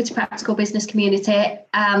Facebook, the Pretty Practical Business Community,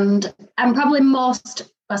 and I'm probably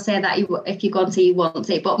most, I'll say that if you go on to, you won't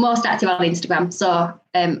see, but most active on Instagram, so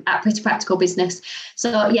at Pretty Practical Business.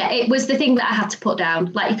 So yeah, it was the thing that I had to put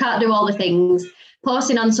down. Like, you can't do all the things.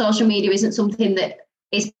 Posting on social media isn't something that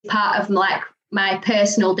is part of like my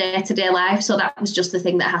personal day-to-day life, so that was just the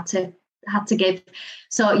thing that I had to give.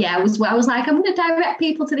 So yeah, I was like, I'm going to direct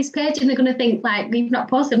people to this page and they're going to think like, we've not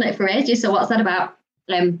posted on it for ages, so what's that about?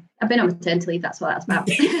 I've been on maternity leave, that's what that's about.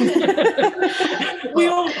 we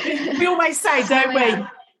always say, don't we, I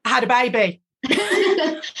had a baby.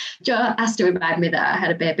 Joe has to remind me that I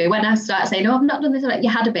had a baby. When I start saying, no, I've not done this, like, you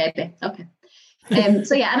had a baby, okay.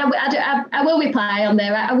 So yeah, and I will reply on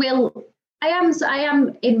there. I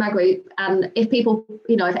am in my group, and if people,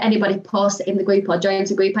 if anybody posts in the group or joins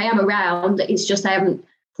the group, I am around. It's just I haven't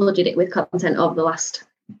flooded it with content over the last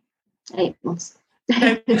 8 months.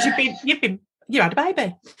 You had a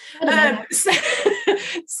baby.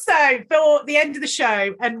 So for the end of the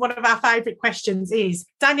show, and one of our favourite questions is,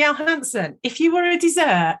 Danielle Hansen, if you were a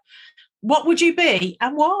dessert, what would you be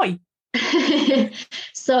and why?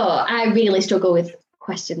 So I really struggle with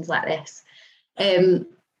questions like this. And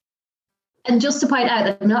just to point out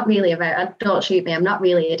that don't shoot me, I'm not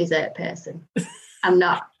really a dessert person. I'm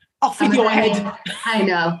not. Off with your head. I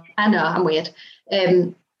know, I'm weird.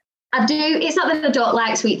 I do, it's not that I don't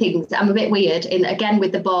like sweet things. I'm a bit weird again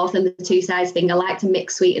with the both and the two sides thing. I like to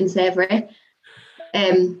mix sweet and savoury.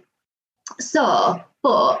 But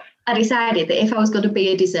I decided that if I was going to be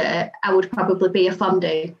a dessert, I would probably be a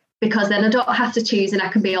fondue, because then I don't have to choose and I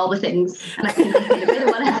can be all the things, and I can be a bit of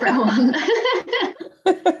whatever I want.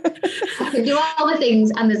 I can do all the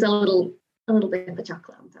things, and there's a little bit of a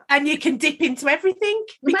chocolate on top. And you can dip into everything,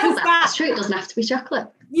 because well, that's true. It doesn't have to be chocolate.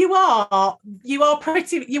 You are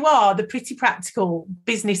the Pretty Practical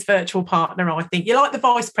business virtual partner, I think. You're like the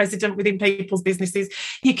vice president within people's businesses.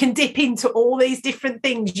 You can dip into all these different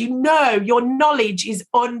things. Your knowledge is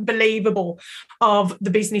unbelievable of the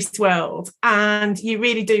business world, and you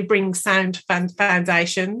really do bring sound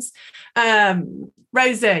foundations.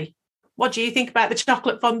 Rosie, what do you think about the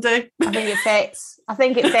chocolate fondue? I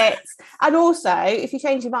think it fits. And also, if you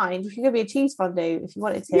change your mind, you could be a cheese fondue if you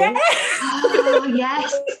wanted to. Yeah. Oh,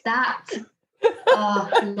 yes, that. Oh,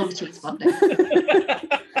 I love cheese fondue.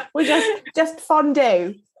 Well, just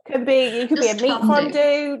fondue. You could be a meat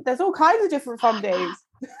fondue. There's all kinds of different fondues.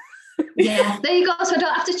 Yeah, there you go. So I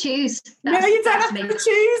don't have to choose. No, you don't have to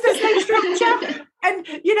choose. There's no structure. And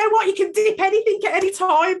you know what? You can dip anything at any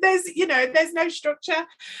time. There's no structure.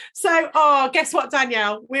 So, guess what,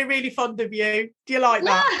 Danielle? We're really fond of you. Do you like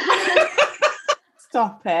that?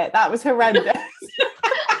 Stop it. That was horrendous.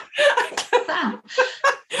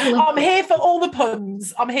 I'm here for all the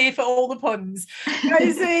puns.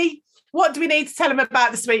 Rosie, what do we need to tell them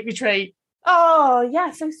about the Sweet Retreat? Oh,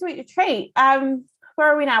 yeah. So Sweet Retreat.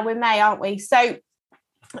 Where are we now? We're May, aren't we? So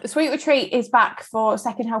Sweet Retreat is back for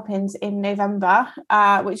second helpings in November,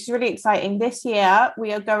 which is really exciting. This year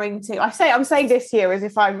we are going to. I'm saying this year as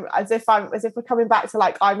if we're coming back to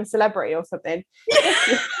like I'm a celebrity or something.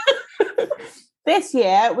 This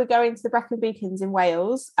year we're going to the Brecon Beacons in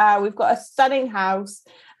Wales. We've got a stunning house,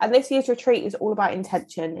 and this year's retreat is all about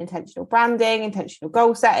intentional branding, intentional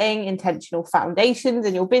goal setting, intentional foundations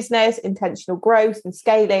in your business, intentional growth and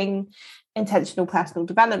scaling, intentional personal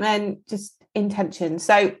development, just intention.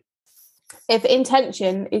 So if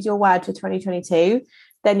intention is your word for 2022,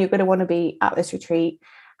 then you're going to want to be at this retreat.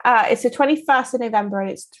 It's the 21st of November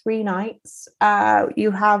and it's 3 nights.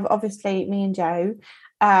 You have obviously me and Joe,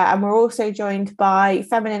 and we're also joined by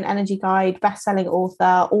Feminine Energy Guide, best-selling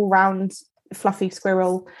author, all-round fluffy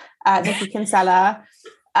squirrel, Nikki Kinsella.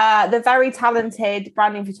 the very talented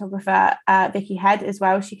branding photographer, Vicky Head as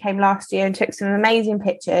well. She came last year and took some amazing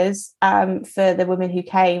pictures for the women who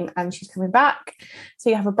came, and she's coming back. So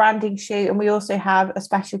you have a branding shoot, and we also have a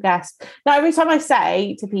special guest. Now, every time I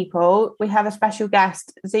say to people, we have a special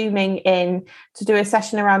guest zooming in to do a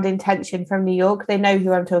session around intention from New York, they know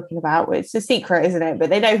who I'm talking about. It's a secret, isn't it? But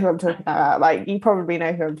they know who I'm talking about. Like, you probably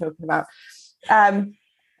know who I'm talking about.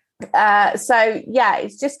 So yeah,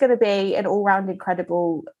 it's just going to be an all-round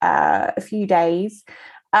incredible few days,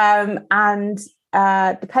 and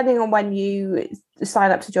depending on when you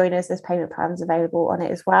sign up to join us, there's payment plans available on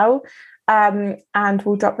it as well, and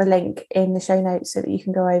we'll drop the link in the show notes so that you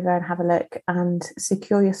can go over and have a look and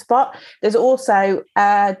secure your spot. There's also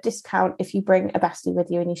a discount if you bring a bestie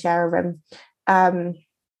with you and you share a room.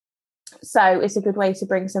 So it's a good way to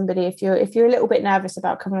bring somebody if you're a little bit nervous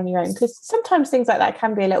about coming on your own, because sometimes things like that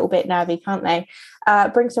can be a little bit nervy, can't they?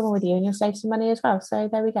 Bring someone with you and you'll save some money as well. So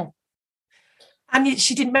there we go. And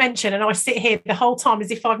she did mention, and I sit here the whole time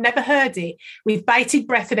as if I've never heard it, with bated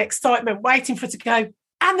breath and excitement, waiting for it to go,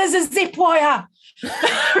 and there's a zip wire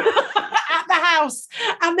at the house,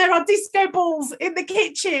 and there are disco balls in the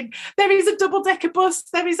kitchen, there is a double-decker bus,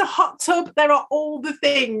 there is a hot tub, there are all the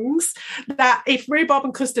things that if Rhubarb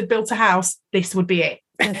and Custard built a house, this would be it.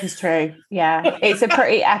 This is true. Yeah, it's a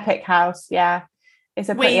pretty epic house. Yeah, it's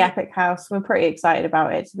a pretty epic house. We're pretty excited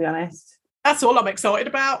about it, to be honest. That's all I'm excited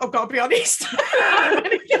about, I've got to be honest. Screw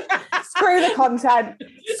the content,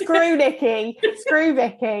 screw Nikki, screw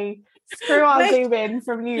Vicky, screw our zoom in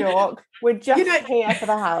from New York. We're just here for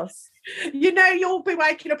the house. You'll be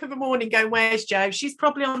waking up in the morning going, where's Jo? She's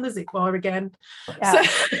probably on the zip wire again. Yeah.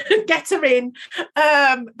 So get her in.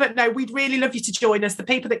 But no, we'd really love you to join us. The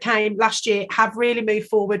people that came last year have really moved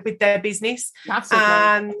forward with their business. Massively.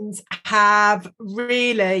 And have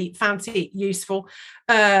really found it useful.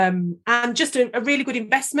 And just a really good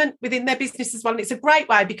investment within their business as well. And it's a great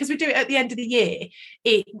way, because we do it at the end of the year.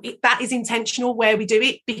 That is intentional where we do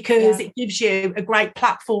it, because it gives you a great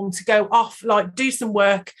platform to go off, like do some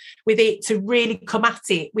work with it, to really come at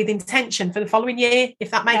it with intention for the following year,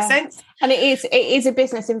 if that makes sense. And it is a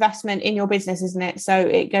business investment in your business, isn't it? So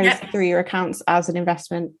it goes through your accounts as an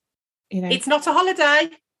investment. It's not a holiday.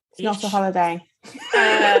 It's not a holiday.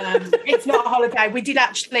 It's not a holiday.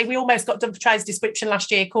 We almost got done for Trades Description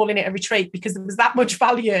last year calling it a retreat, because there was that much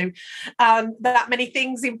value and that many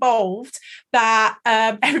things involved that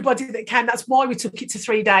everybody that came, that's why we took it to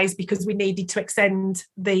 3 days, because we needed to extend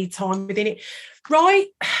the time within it. Right,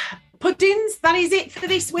 puddings, that is it for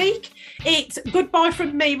this week. It's goodbye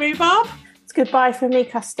from me, Rhubarb. It's goodbye from me,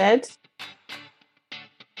 Custard.